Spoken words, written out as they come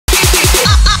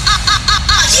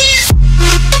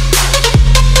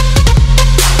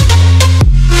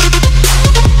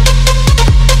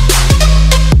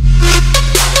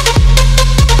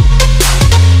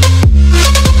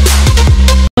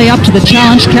to the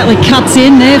challenge. Catley cuts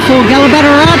in there for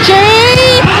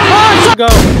Galabadaarachchi. Oh, go.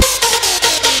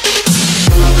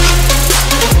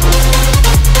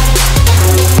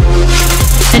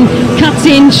 And cuts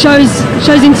in,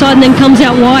 shows inside and then comes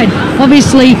out wide.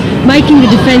 Obviously making the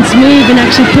defence move and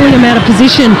actually pulling them out of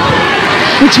position,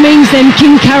 which means then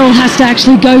King Carroll has to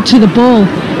actually go to the ball.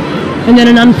 And then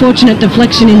an unfortunate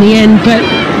deflection in the end, but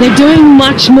they're doing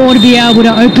much more to be able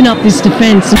to open up this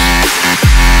defence.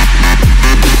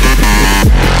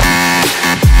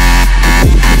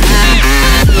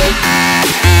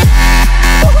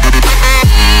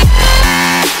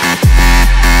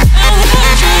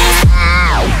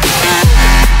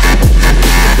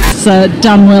 It's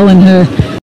done well in her.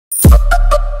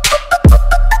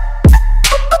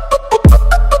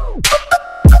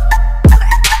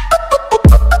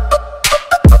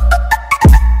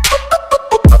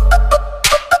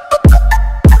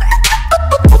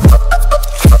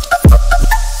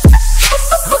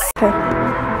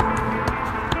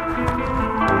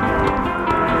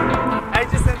 Hey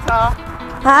Jacynta.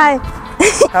 Hi.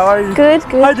 How are you? Good,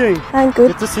 good. How are you doing? I'm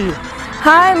good. Good to see you.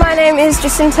 Hi, my name is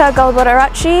Jacynta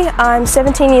Galabadaarachchi. I'm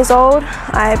 17 years old.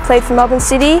 I played for Melbourne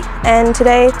City, and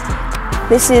today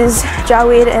this is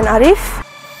Jawid and Arif.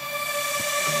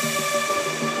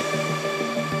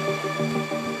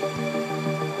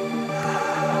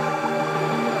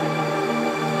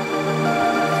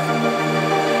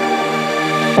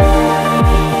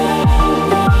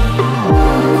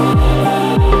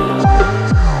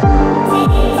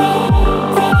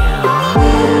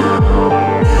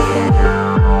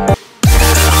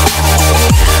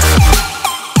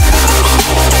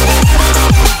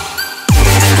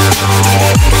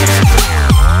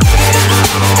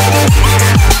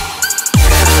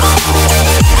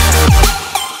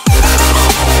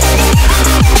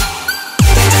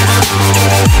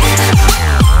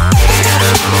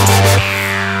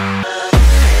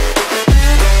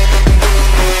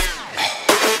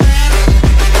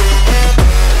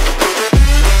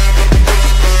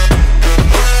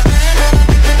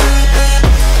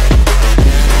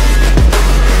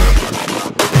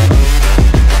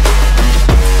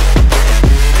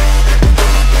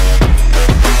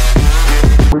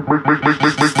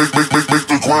 Make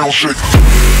the ground shake.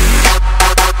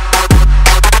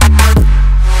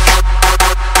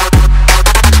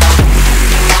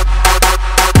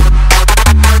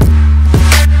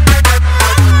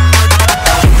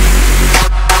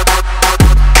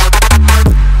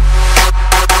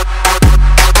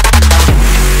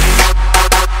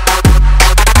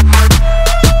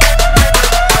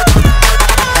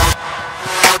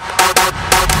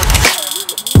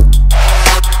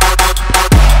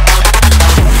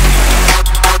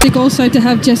 Also to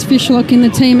have Jess Fishlock in the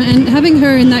team and having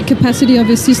her in that capacity of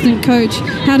assistant coach,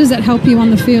 how does that help you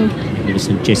on the field?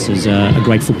 Listen, Jess is a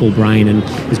great football brain and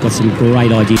has got some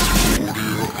great ideas.